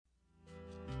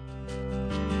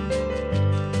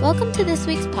Welcome to this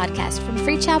week's podcast from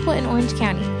Free Chapel in Orange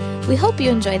County. We hope you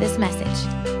enjoy this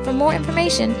message. For more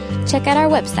information, check out our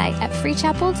website at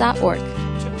freechapel.org.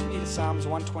 Turn with me to Psalms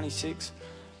 126.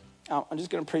 I'm just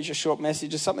going to preach a short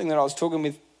message. It's something that I was talking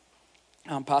with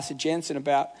Pastor Jensen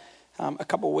about a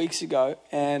couple of weeks ago,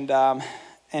 and I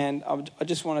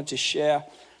just wanted to share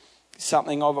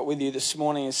something of it with you this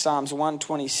morning. It's Psalms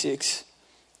 126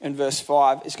 and verse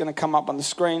 5. It's going to come up on the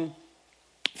screen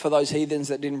for those heathens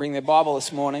that didn't bring their Bible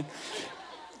this morning.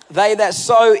 They that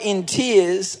sow in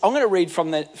tears. I'm going to read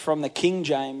from the King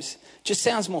James. Just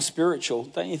sounds more spiritual,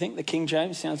 don't you think? The King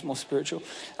James sounds more spiritual.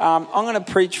 I'm going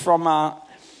to preach from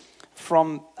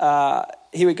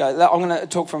here we go. I'm going to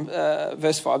talk from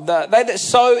verse 5. They that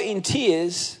sow in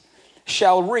tears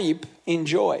shall reap in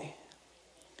joy.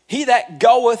 He that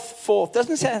goeth forth.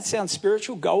 Doesn't it sound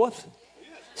spiritual? Goeth?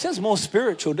 Sounds more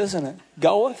spiritual, doesn't it?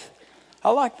 Goeth? I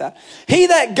like that. He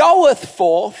that goeth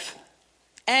forth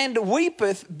and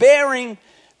weepeth, bearing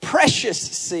precious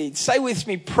seed. Say with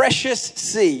me, precious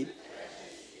seed.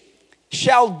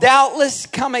 Shall doubtless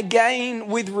come again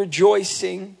with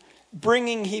rejoicing,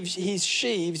 bringing his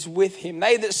sheaves with him.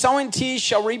 They that sow in tears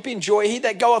shall reap in joy. He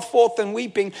that goeth forth and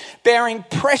weeping, bearing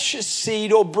precious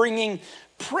seed, or bringing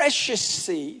precious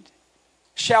seed,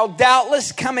 shall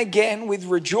doubtless come again with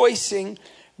rejoicing,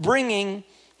 bringing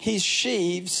his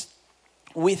sheaves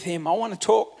with him. I want to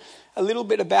talk a little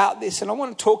bit about this, and I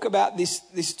want to talk about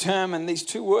this term and these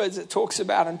two words it talks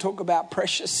about, and talk about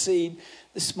precious seed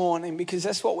this morning, because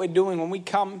that's what we're doing when we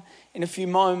come in a few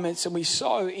moments and we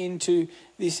sow into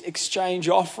this exchange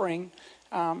offering.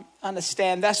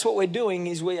 Understand that's what we're doing,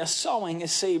 is we are sowing a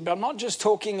seed. But I'm not just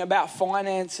talking about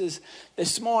finances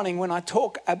this morning. When I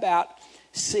talk about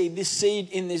seed, this seed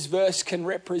in this verse can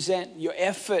represent your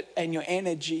effort and your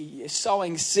energy. Your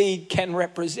sowing seed can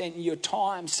represent your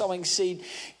time. Sowing seed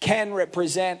can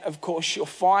represent, of course, your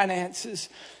finances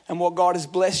and what God has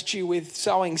blessed you with.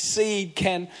 Sowing seed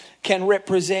can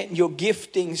represent your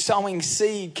gifting. Sowing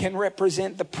seed can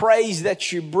represent the praise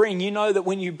that you bring. You know that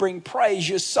when you bring praise,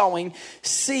 you're sowing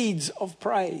seeds of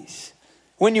praise.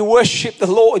 When you worship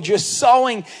the Lord, you're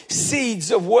sowing seeds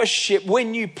of worship.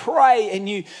 When you pray and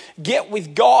you get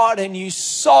with God and you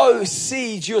sow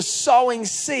seeds, you're sowing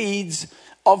seeds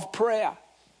of prayer.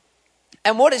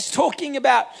 And what it's talking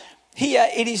about here,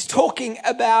 it is talking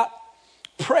about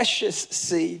precious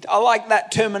seed. I like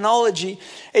that terminology.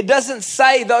 It doesn't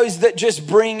say those that just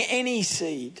bring any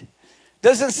seed.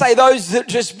 Doesn't say those that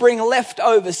just bring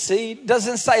leftover seed.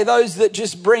 Doesn't say those that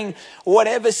just bring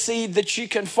whatever seed that you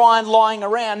can find lying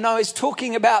around. No, it's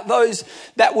talking about those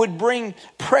that would bring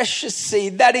precious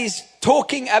seed. That is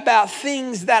talking about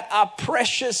things that are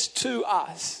precious to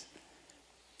us.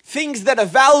 Things that are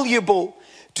valuable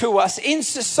to us. In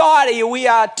society, we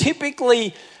are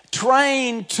typically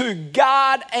trained to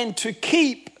guard and to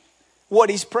keep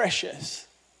what is precious.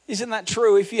 Isn't that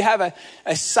true? If you have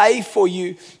a safe, or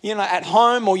you at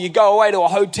home, or you go away to a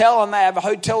hotel and they have a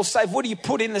hotel safe, what do you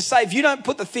put in the safe? You don't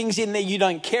put the things in there you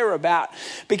don't care about,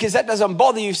 because that doesn't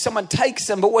bother you if someone takes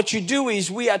them. But what you do is,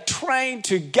 we are trained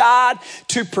to guard,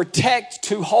 to protect,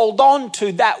 to hold on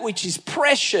to that which is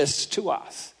precious to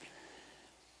us.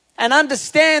 And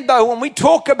understand, though, when we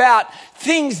talk about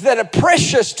things that are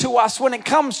precious to us when it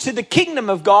comes to the kingdom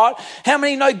of God, how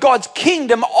many know God's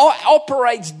kingdom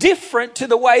operates different to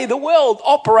the way the world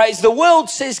operates? The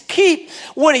world says keep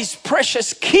what is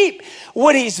precious, keep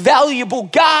what is valuable,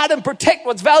 guard and protect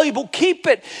what's valuable, keep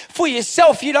it for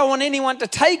yourself. You don't want anyone to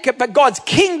take it. But God's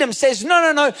kingdom says,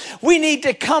 no, we need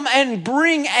to come and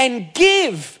bring and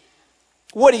give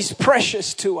what is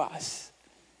precious to us.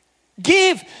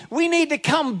 Give. We need to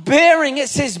come bearing. It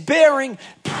says bearing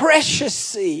precious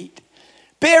seed.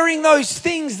 Bearing those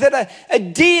things that are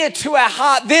dear to our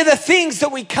heart. They're the things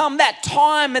that we come, that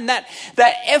time and that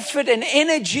effort and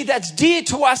energy that's dear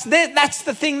to us. That's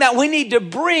the thing that we need to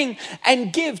bring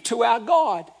and give to our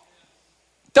God.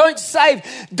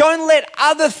 Don't let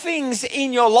other things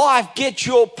in your life get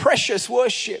your precious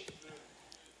worship.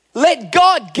 Let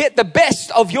God get the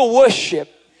best of your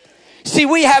worship. See,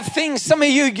 we have things, some of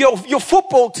you, your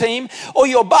football team or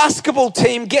your basketball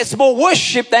team gets more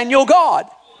worship than your God.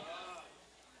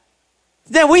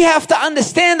 Then we have to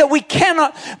understand that we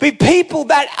cannot be people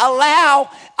that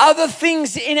allow other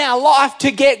things in our life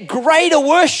to get greater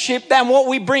worship than what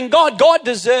we bring God. God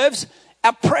deserves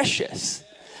our precious.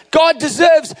 God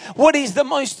deserves what is the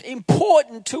most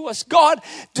important to us. God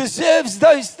deserves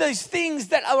those things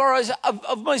that are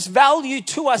of most value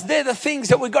to us. They're the things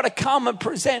that we've got to come and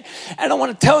present. And I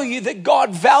want to tell you that God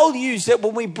values it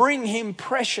when we bring him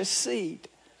precious seed.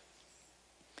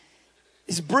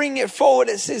 Is bring it forward.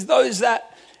 It says those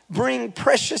that bring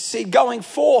precious seed going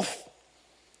forth.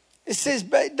 It says,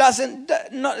 but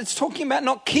it's talking about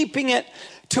not keeping it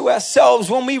to ourselves.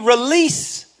 When we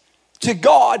release to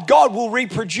God, God will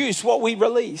reproduce what we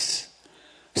release.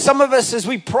 Some of us, as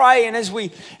we pray and as we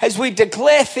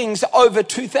declare things over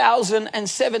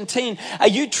 2017, are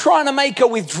you trying to make a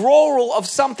withdrawal of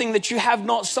something that you have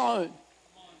not sown?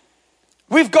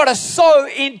 We've got to sow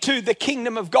into the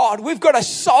kingdom of God. We've got to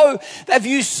sow. Have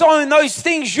you sown those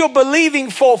things you're believing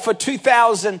for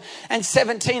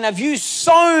 2017? Have you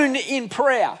sown in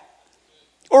prayer?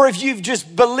 Or if you've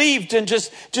just believed and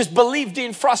just believed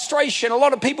in frustration? A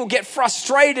lot of people get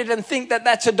frustrated and think that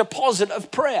that's a deposit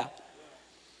of prayer.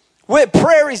 Where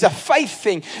prayer is a faith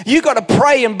thing. You got to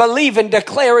pray and believe and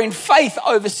declare in faith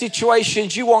over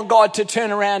situations you want God to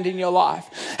turn around in your life.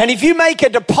 And if you make a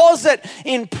deposit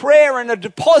in prayer and a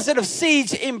deposit of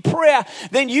seeds in prayer,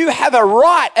 then you have a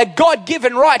right, a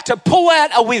God-given right to pull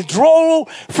out a withdrawal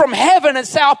from heaven and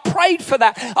say, I prayed for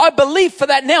that. I believe for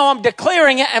that. Now I'm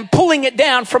declaring it and pulling it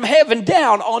down from heaven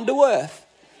down onto earth.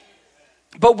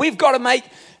 But we've got to make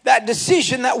that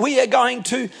decision that we are going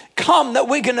to come, that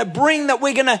we're going to bring, that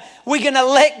we're going to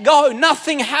let go.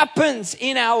 Nothing happens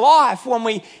in our life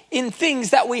in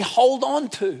things that we hold on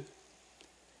to.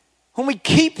 When we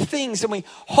keep things and we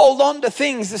hold on to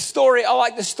things, I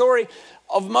like the story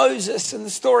of Moses and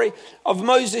the story of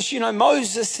Moses. You know,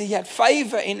 Moses, he had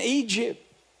favor in Egypt.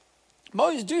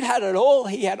 Moses, dude, had it all.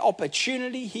 He had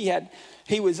opportunity.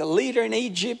 He was a leader in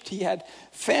Egypt. He had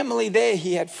family there.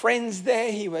 He had friends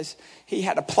there. He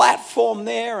had a platform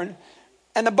there.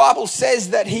 And the Bible says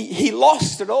that he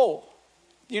lost it all.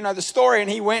 You know the story. And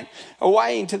he went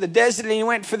away into the desert and he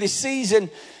went for this season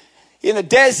in the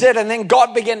desert. And then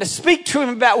God began to speak to him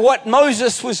about what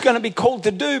Moses was going to be called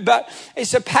to do. But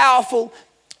it's a powerful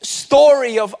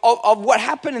story of what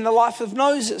happened in the life of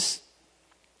Moses.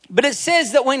 But it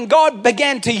says that when God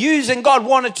began to use and God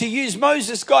wanted to use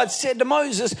Moses, God said to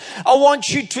Moses, I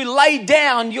want you to lay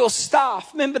down your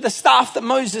staff. Remember the staff that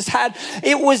Moses had?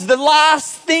 It was the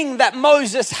last thing that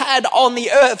Moses had on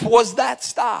the earth was that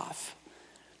staff.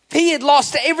 He had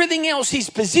lost everything else, his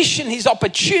position, his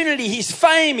opportunity, his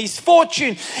fame, his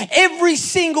fortune, every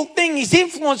single thing, his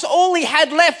influence. All he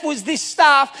had left was this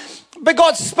staff. But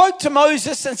God spoke to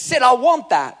Moses and said, I want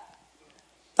that.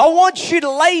 I want you to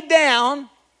lay down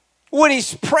what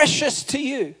is precious to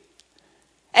you.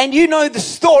 And you know the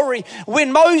story.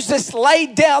 When Moses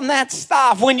laid down that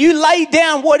staff, when you lay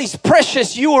down what is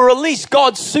precious, you will release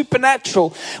God's supernatural.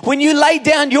 When you lay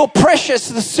down your precious,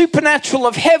 the supernatural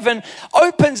of heaven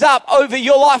opens up over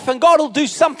your life, and God will do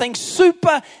something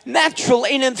supernatural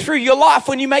in and through your life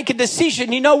when you make a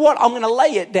decision. You know what? I'm going to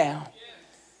lay it down.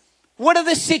 What are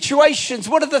the situations?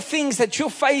 What are the things that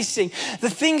you're facing? The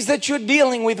things that you're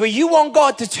dealing with where you want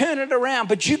God to turn it around,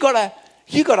 but you gotta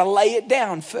lay it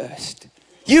down first.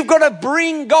 You've got to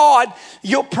bring God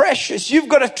your precious. You've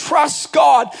got to trust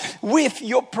God with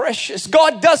your precious.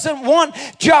 God doesn't want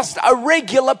just a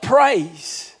regular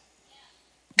praise.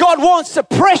 God wants a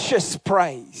precious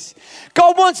praise.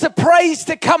 God wants a praise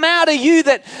to come out of you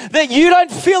that you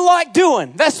don't feel like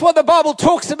doing. That's what the Bible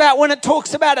talks about when it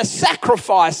talks about a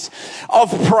sacrifice of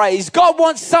praise. God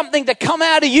wants something to come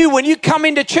out of you when you come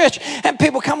into church and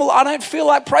people come, well, I don't feel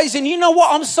like praising. You know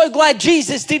what? I'm so glad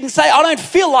Jesus didn't say, I don't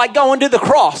feel like going to the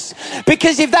cross.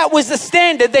 Because if that was the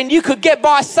standard, then you could get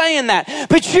by saying that.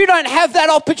 But you don't have that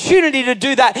opportunity to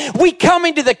do that. We come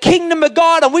into the kingdom of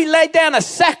God and we lay down a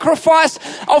sacrifice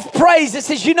of praise that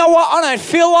says, you know what? I don't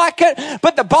feel like it.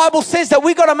 But the Bible says that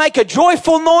we got to make a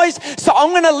joyful noise. So I'm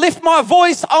going to lift my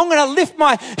voice. I'm going to lift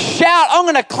my shout. I'm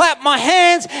going to clap my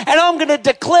hands and I'm going to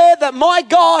declare that my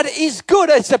God is good.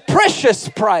 It's a precious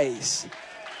praise.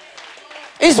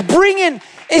 It's bringing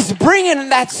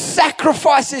that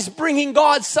sacrifice, is bringing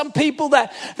God. Some people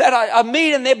that I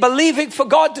meet and they're believing for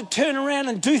God to turn around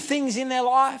and do things in their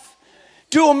life,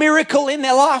 do a miracle in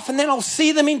their life. And then I'll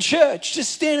see them in church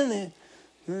just standing there.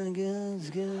 My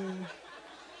God's good.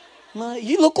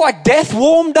 You look like death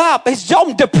warmed up.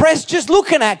 I'm depressed just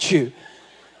looking at you.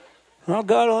 Oh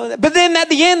God. But then at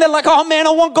the end, they're like, oh man,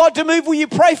 I want God to move. Will you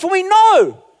pray for me?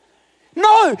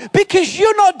 No, because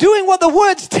you're not doing what the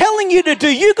word's telling you to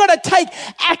do. You got to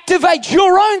activate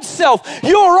your own self,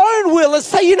 your own will, and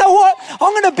say, you know what?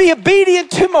 I'm going to be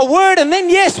obedient to my word. And then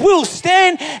yes, we'll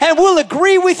stand and we'll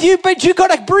agree with you, but you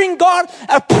got to bring God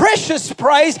a precious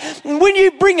praise. And when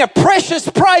you bring a precious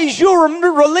praise, you'll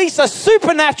release a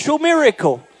supernatural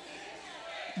miracle.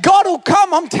 God will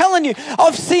come. I'm telling you,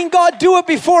 I've seen God do it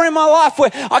before in my life where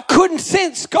I couldn't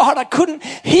sense God. I couldn't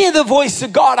hear the voice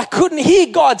of God. I couldn't hear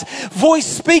God's voice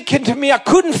speaking to me. I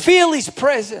couldn't feel his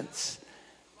presence.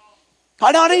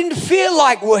 And I didn't feel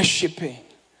like worshiping.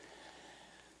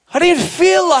 I didn't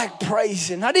feel like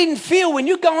praising. I didn't feel when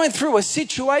you're going through a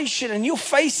situation and you're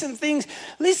facing things.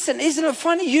 Listen, isn't it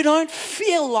funny? You don't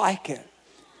feel like it.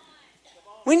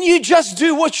 When you just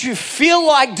do what you feel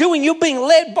like doing, you're being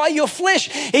led by your flesh.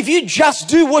 If you just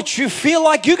do what you feel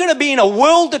like, you're going to be in a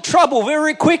world of trouble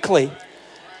very quickly.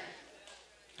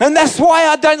 And that's why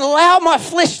I don't allow my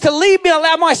flesh to lead me. I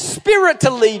allow my spirit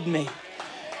to lead me.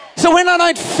 So when I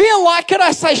don't feel like it,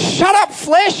 I say, shut up,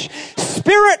 flesh.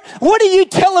 Spirit, what are you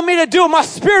telling me to do? And my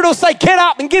spirit will say, get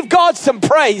up and give God some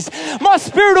praise. My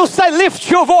spirit will say, lift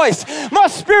your voice. My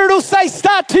spirit will say,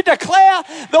 start to declare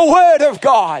the word of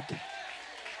God.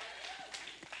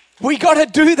 We got to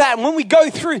do that. And when we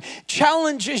go through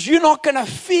challenges, you're not going to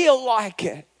feel like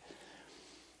it.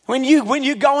 When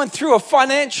you're going through a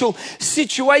financial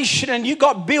situation and you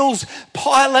got bills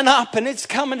piling up and it's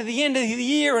coming to the end of the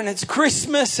year and it's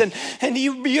Christmas and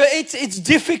it's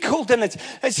difficult and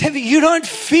it's heavy, you don't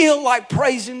feel like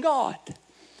praising God.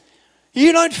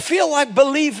 You don't feel like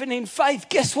believing in faith.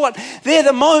 Guess what? They're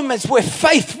the moments where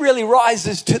faith really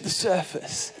rises to the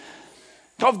surface.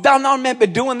 I remember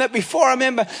doing that before. I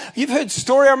remember, you've heard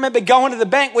story. I remember going to the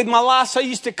bank with my last. I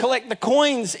used to collect the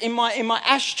coins in my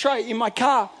ashtray in my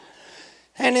car.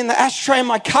 And in the ashtray in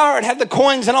my car, it had the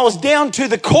coins, and I was down to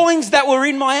the coins that were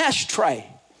in my ashtray.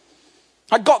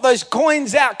 I got those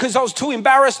coins out because I was too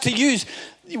embarrassed to use.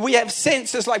 We have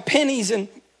cents as like pennies in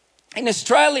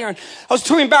Australia, and I was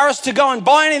too embarrassed to go and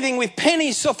buy anything with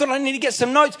pennies, so I thought I need to get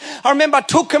some notes. I remember I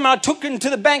took them to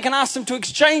the bank and asked them to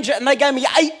exchange it, and they gave me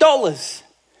 $8.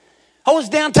 I was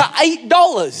down to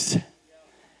 $8.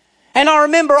 And I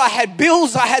remember I had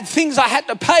bills, I had things I had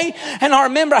to pay. And I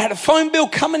remember I had a phone bill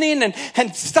coming in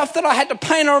and stuff that I had to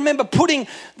pay. And I remember putting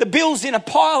the bills in a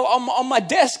pile on my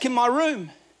desk in my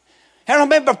room. And I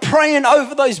remember praying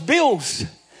over those bills.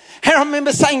 And I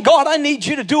remember saying, God, I need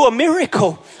you to do a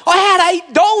miracle. I had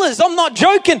 $8. I'm not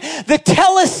joking. The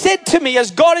teller said to me,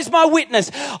 as God is my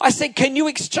witness, I said, can you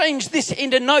exchange this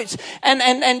into notes?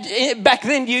 And back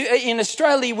then in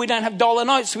Australia, we don't have dollar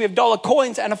notes. We have dollar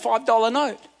coins and a $5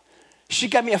 note. She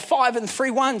gave me a 5 and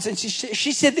 3 ones. And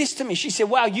she said this to me. She said,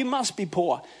 wow, you must be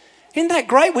poor. Isn't that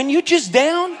great when you're just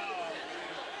down?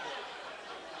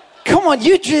 Come on,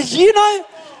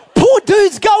 poor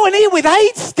dude's going here with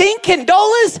 $8 stinking.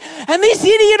 And this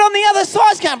idiot on the other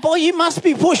side's going, boy, you must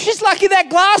be poor. She's lucky that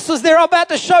glass was there. I'm about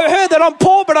to show her that I'm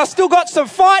poor, but I still got some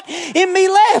fight in me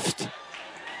left.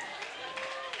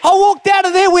 I walked out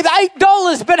of there with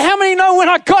 $8, but how many know when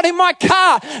I got in my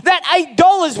car, that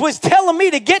 $8 was telling me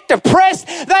to get depressed,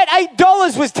 that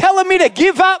 $8 was telling me to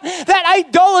give up, that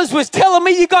 $8 was telling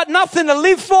me you got nothing to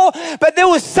live for, but there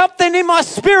was something in my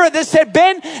spirit that said,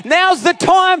 Ben, now's the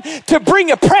time to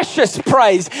bring a precious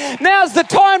praise. Now's the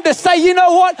time to say, you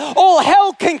know what, all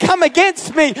hell can come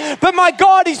against me, but my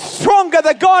God is stronger.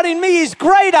 The God in me is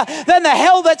greater than the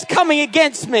hell that's coming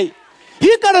against me.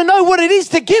 You've got to know what it is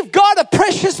to give God a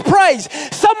precious praise.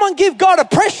 Someone give God a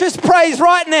precious praise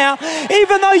right now.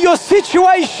 Even though your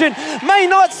situation may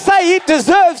not say it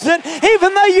deserves it,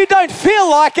 even though you don't feel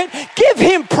like it, give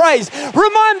him praise.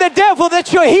 Remind the devil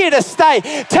that you're here to stay.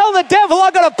 Tell the devil,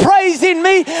 I've got a praise in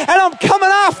me and I'm coming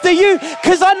after you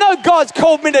because I know God's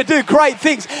called me to do great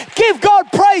things. Give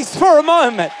God praise for a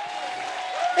moment.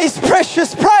 It's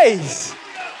precious praise.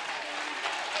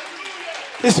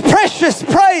 It's precious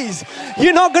praise.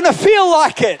 You're not going to feel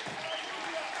like it.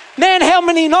 Man, how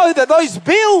many know that those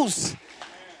bills?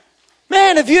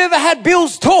 Man, have you ever had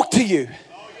bills talk to you?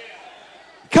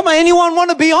 Come on, anyone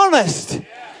want to be honest?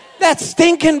 That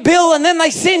stinking bill, and then they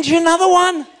send you another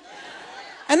one.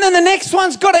 And then the next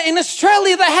one's got it. In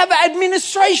Australia, they have an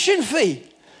administration fee.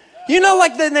 You know,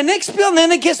 like the next bill, and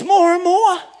then it gets more and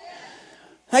more.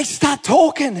 They start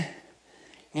talking.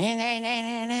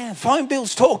 Phone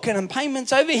bills talking and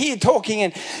payments over here talking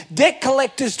and debt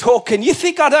collectors talking. You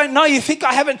think I don't know? You think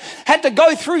I haven't had to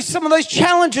go through some of those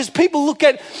challenges? People look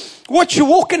at what you're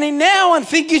walking in now and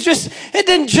think it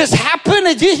didn't just happen.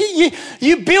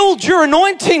 You build your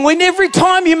anointing when every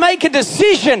time you make a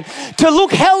decision to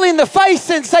look hell in the face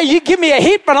and say, you give me a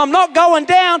hit, but I'm not going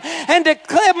down, and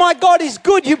declare my God is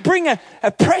good, you bring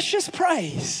a precious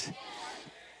praise.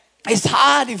 It's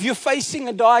hard if you're facing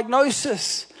a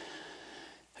diagnosis.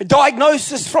 A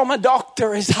diagnosis from a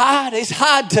doctor is hard. It's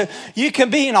hard you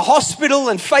can be in a hospital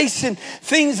and facing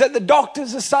things that the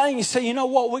doctors are saying. You say, you know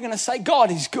what, we're going to say God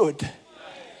is good.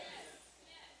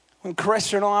 When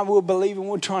Caressa and I were believing, we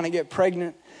were trying to get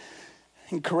pregnant.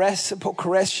 And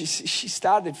Caressa, she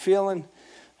started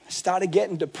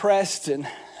getting depressed and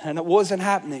it wasn't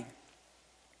happening.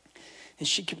 And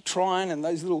she kept trying, and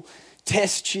those little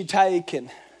tests you take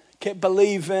and kept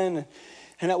believing,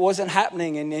 and it wasn't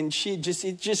happening. And it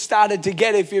just started to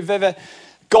get, if you've ever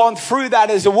gone through that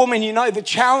as a woman, you know the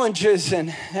challenges,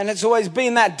 and it's always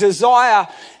been that desire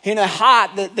in her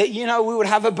heart that we would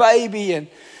have a baby,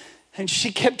 and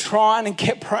she kept trying and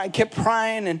kept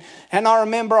praying, and I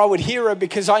remember I would hear her,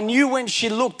 because I knew when she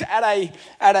looked at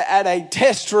a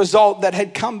test result that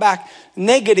had come back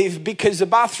negative, because the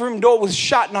bathroom door was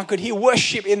shut and I could hear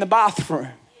worship in the bathroom.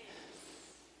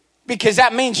 Because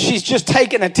that means she's just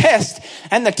taken a test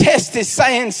and the test is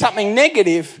saying something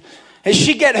negative. And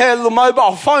she get her little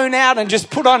mobile phone out and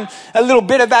just put on a little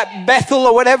bit of that Bethel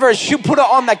or whatever, and she'll put it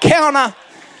on the counter.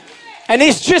 And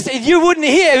it's just, you wouldn't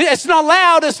hear, it's not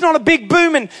loud, it's not a big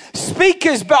booming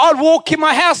speakers, but I'd walk in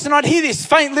my house and I'd hear this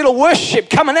faint little worship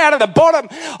coming out of the bottom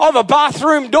of a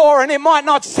bathroom door, and it might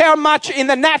not sound much in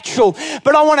the natural,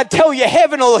 but I want to tell you,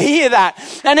 heaven will hear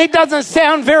that. And it doesn't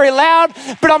sound very loud,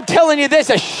 but I'm telling you, there's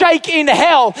a shake in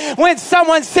hell when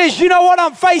someone says, you know what,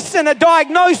 I'm facing a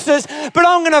diagnosis, but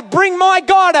I'm going to bring my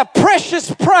God a precious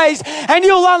praise, and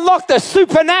you'll unlock the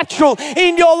supernatural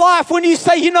in your life when you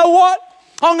say, you know what?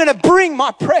 I'm going to bring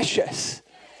my precious.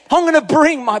 I'm going to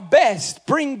bring my best.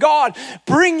 Bring God.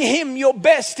 Bring Him your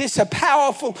best. It's a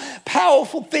powerful,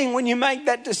 powerful thing when you make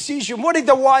that decision. What did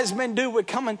the wise men do? We're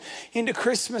coming into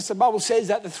Christmas. The Bible says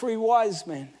that the 3 wise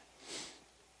men,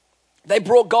 they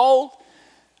brought gold,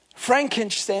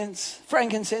 frankincense,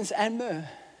 and myrrh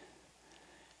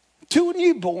to a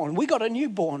newborn. We got a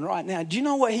newborn right now. Do you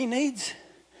know what he needs?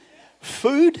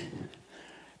 Food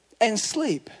and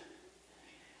sleep.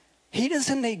 He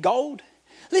doesn't need gold.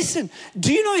 Listen,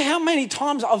 do you know how many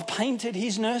times I've painted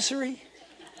his nursery?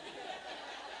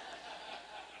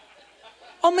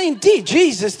 I mean, dear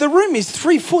Jesus, the room is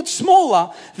 3 foot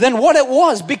smaller than what it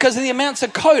was because of the amounts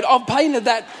of coat I've painted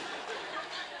that.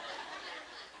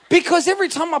 Because every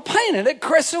time I painted it,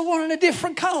 Cressa wanted a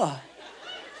different color.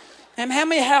 And how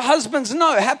many husbands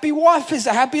know happy wife is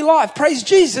a happy life? Praise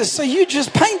Jesus. So you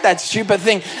just paint that stupid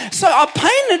thing. So I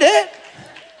painted it.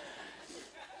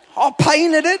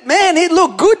 Man, it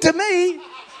looked good to me.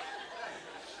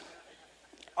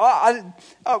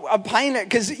 I paint it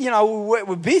because,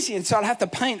 we're busy, and so I'd have to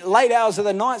paint late hours of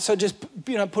the night, so just,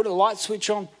 put a light switch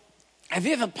on. Have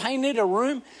you ever painted a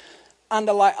room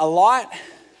under like a light?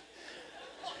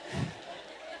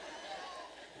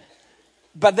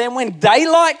 But then when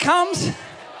daylight comes,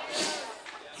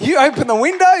 you open the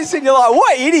windows and you're like,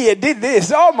 what idiot did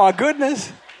this? Oh my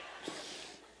goodness.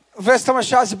 First time I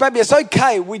showed, I said, baby, it's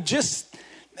okay. We just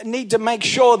need to make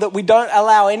sure that we don't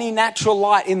allow any natural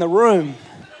light in the room.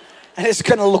 And it's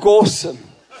going to look awesome.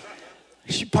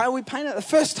 We painted it the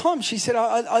first time. She said,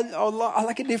 I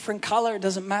like a different color. It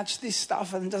doesn't match this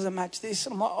stuff and it doesn't match this.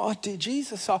 And I'm like, oh, dear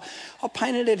Jesus. So I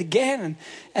painted it again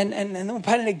and then we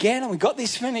painted it again, and we got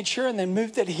this furniture and then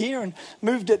moved it here and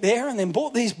moved it there and then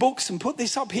bought these books and put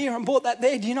this up here and bought that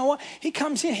there. Do you know what? He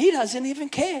comes in, he doesn't even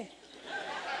care.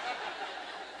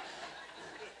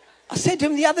 I said to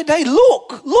him the other day,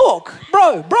 look,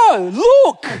 bro,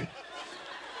 look.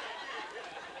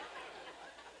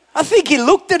 I think he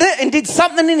looked at it and did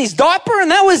something in his diaper, and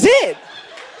that was it.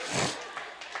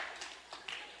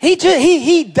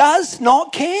 He does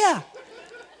not care.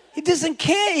 He doesn't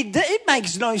care. It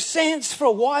makes no sense for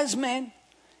a wise man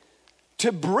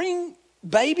to bring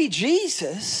baby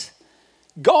Jesus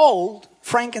gold,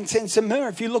 frankincense and myrrh.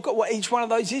 If you look at what each one of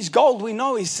those is, gold we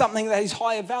know is something that is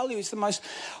higher value. It's the most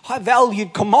high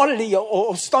valued commodity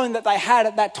or stone that they had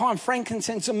at that time.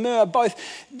 Frankincense and myrrh, both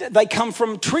they come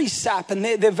from tree sap, and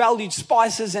they're valued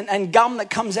spices and gum that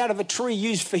comes out of a tree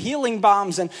used for healing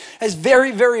balms and is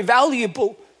very, very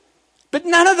valuable. But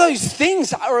none of those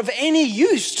things are of any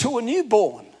use to a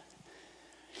newborn.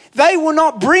 They were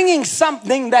not bringing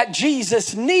something that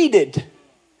Jesus needed.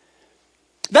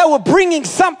 They were bringing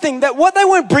something they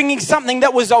weren't bringing something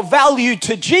that was of value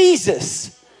to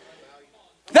Jesus.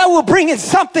 They were bringing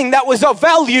something that was of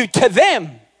value to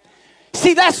them.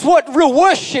 See, that's what real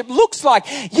worship looks like.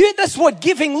 That's what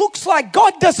giving looks like.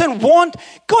 God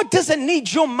doesn't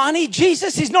need your money.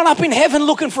 Jesus is not up in heaven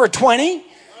looking for a 20.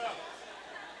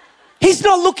 He's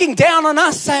not looking down on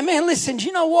us saying, man, listen, do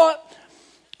you know what?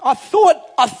 I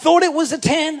thought it was a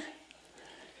 10.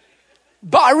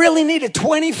 But I really need a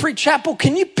 20 Free Chapel.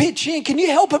 Can you pitch in? Can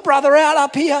you help a brother out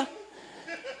up here?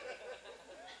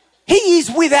 He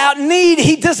is without need.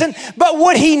 He doesn't. But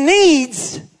what he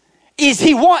needs is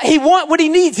what he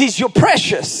needs is your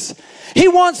precious. He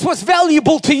wants what's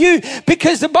valuable to you,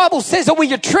 because the Bible says that where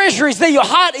your treasure is, there your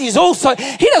heart is also.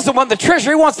 He doesn't want the treasure.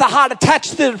 He wants the heart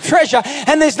attached to the treasure.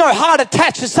 And there's no heart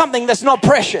attached to something that's not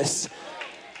precious.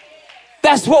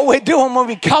 That's what we're doing when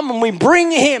we come and we bring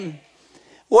him.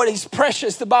 what is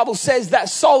precious. The Bible says that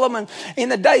Solomon, in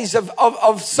the days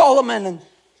of Solomon, and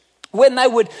when they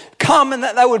would come and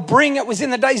that they would bring, it was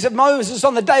in the days of Moses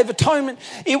on the Day of Atonement,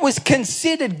 it was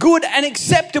considered good and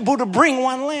acceptable to bring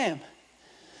one lamb.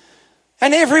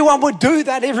 And everyone would do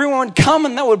that. Everyone would come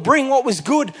and they would bring what was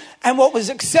good and what was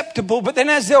acceptable. But then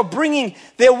as they were bringing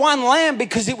their one lamb,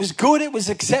 because it was good, it was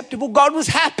acceptable, God was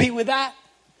happy with that.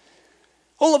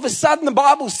 All of a sudden the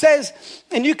Bible says,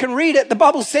 and you can read it, the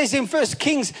Bible says in 1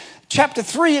 Kings chapter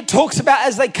 3, it talks about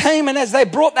as they came and as they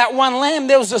brought that one lamb,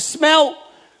 there was a smell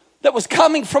that was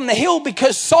coming from the hill,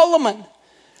 because Solomon,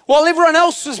 while everyone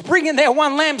else was bringing their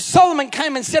one lamb, Solomon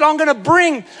came and said, I'm going to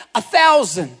bring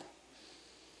 1,000.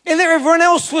 And everyone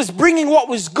else was bringing what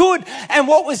was good and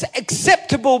what was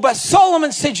acceptable. But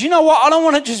Solomon said, you know what? I don't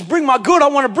want to just bring my good. I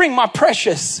want to bring my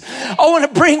precious. I want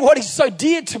to bring what is so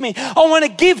dear to me. I want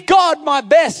to give God my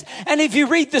best. And if you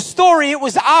read the story, it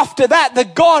was after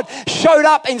that God showed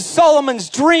up in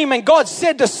Solomon's dream. And God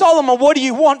said to Solomon, what do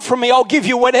you want from me? I'll give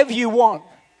you whatever you want.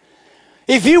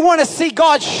 If you want to see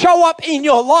God show up in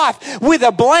your life with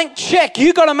a blank check,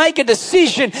 you got to make a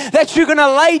decision that you're going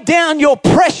to lay down your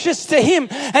precious to Him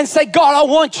and say, God, I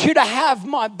want you to have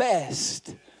my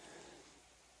best.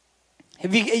 Are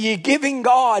you giving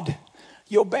God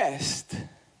your best?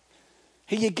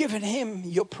 Are you giving Him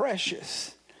your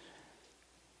precious?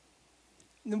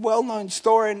 The well-known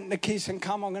story, and the kids can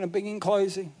come, I'm going to begin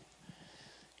closing.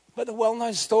 But the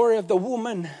well-known story of the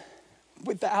woman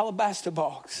with the alabaster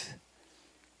box.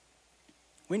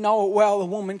 We know it well. The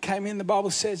woman came in, the Bible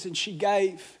says, and she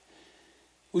gave.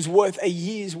 It was worth a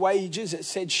year's wages. It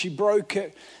said she broke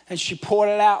it and she poured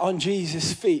it out on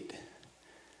Jesus' feet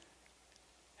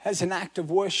as an act of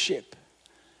worship.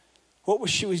 What was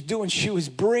she was doing? She was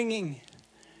bringing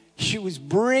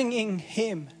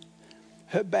Him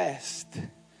her best.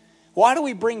 Why do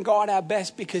we bring God our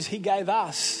best? Because He gave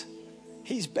us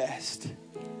His best.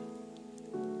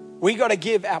 We got to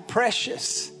give our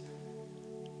precious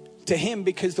to Him,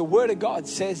 because the Word of God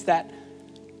says that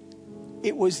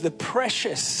it was the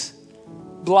precious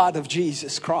blood of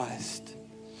Jesus Christ.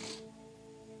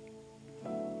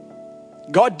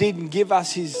 God didn't give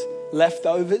us His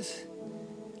leftovers.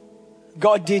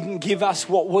 God didn't give us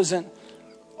what wasn't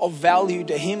of value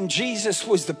to Him. Jesus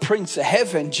was the Prince of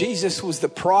Heaven. Jesus was the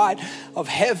pride of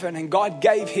heaven, and God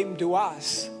gave Him to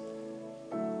us.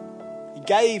 He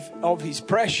gave of His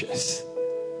precious.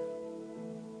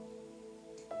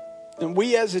 And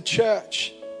we as a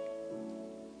church,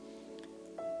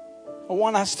 I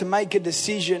want us to make a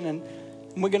decision, and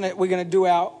we're gonna do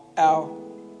our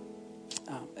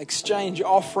exchange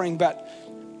offering. But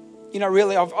you know,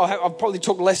 really, I've probably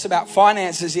talked less about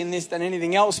finances in this than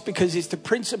anything else, because it's the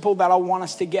principle that I want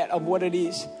us to get of what it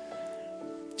is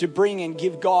to bring and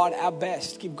give God our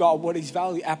best, give God what is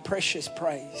value, our precious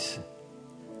praise,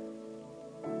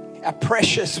 our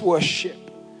precious worship.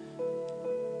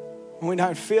 When we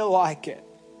don't feel like it,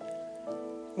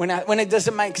 when it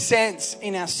doesn't make sense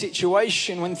in our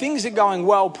situation, when things are going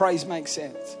well, praise makes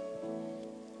sense.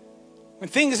 When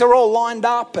things are all lined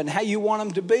up and how you want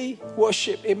them to be,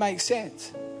 worship, it makes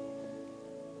sense.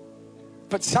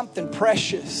 But something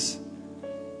precious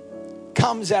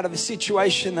comes out of a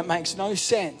situation that makes no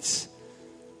sense.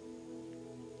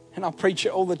 And I preach it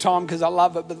all the time because I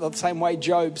love it, but the same way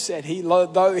Job said,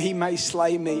 though he may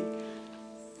slay me,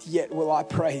 yet will I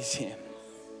praise Him.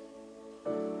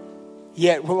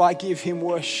 Yet will I give Him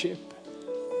worship.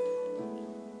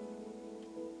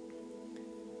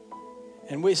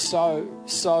 And we're so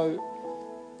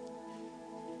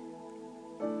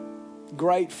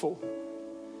grateful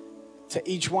to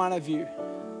each one of you.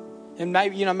 And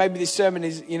maybe this sermon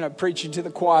is, preaching to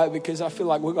the choir, because I feel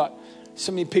like we've got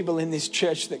so many people in this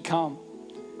church that come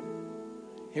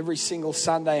every single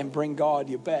Sunday and bring God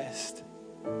your best.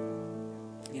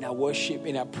 In our worship,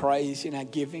 in our praise, in our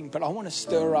giving. But I want to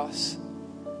stir us.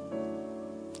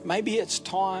 Maybe it's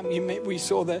time. We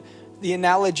saw the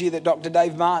analogy that Dr.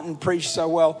 Dave Martin preached so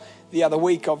well the other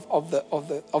week of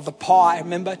the pie.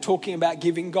 Remember, talking about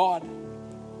giving God.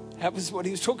 That was what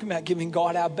he was talking about, giving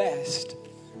God our best.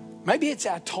 Maybe it's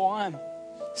our time.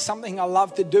 Something I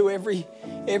love to do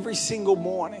every single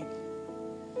morning.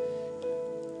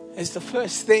 It's the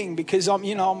first thing, because I'm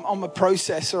a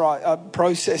processor. I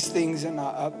process things and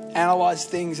I analyze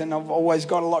things, and I've always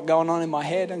got a lot going on in my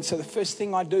head. And so the first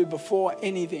thing I do before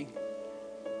anything,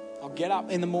 I'll get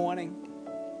up in the morning,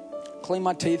 clean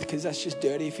my teeth, because that's just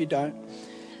dirty if you don't.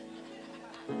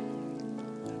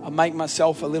 I make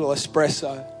myself a little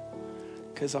espresso,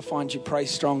 because I find you pray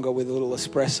stronger with a little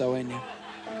espresso in you.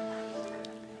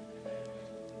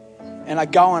 And I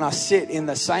go and I sit in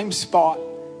the same spot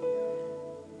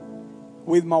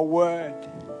with my word.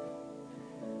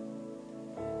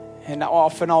 And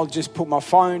often I'll just put my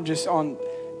phone just on,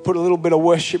 put a little bit of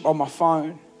worship on my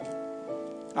phone.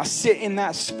 I sit in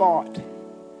that spot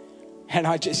and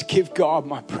I just give God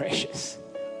my precious.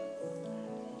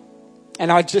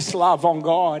 And I just love on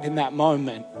God in that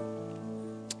moment.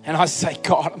 And I say,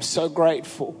 God, I'm so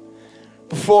grateful.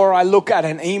 Before I look at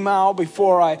an email,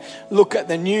 before I look at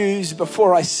the news,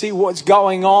 before I see what's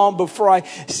going on, before I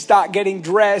start getting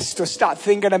dressed or start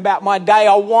thinking about my day,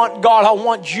 I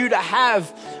want you to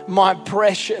have my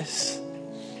precious.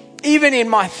 Even in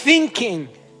my thinking.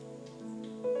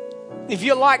 If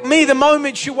you're like me, the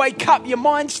moment you wake up, your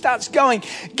mind starts going.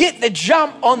 Get the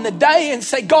jump on the day and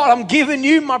say, God, I'm giving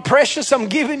you my precious. I'm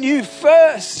giving you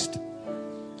first.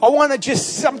 I want to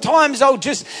sometimes I'll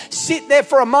just sit there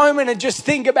for a moment and just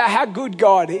think about how good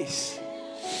God is.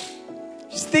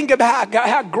 Just think about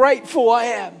how grateful I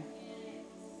am.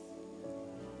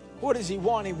 What does He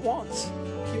want? He wants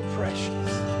your precious.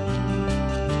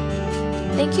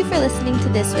 Thank you for listening to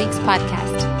this week's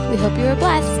podcast. We hope you were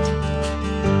blessed.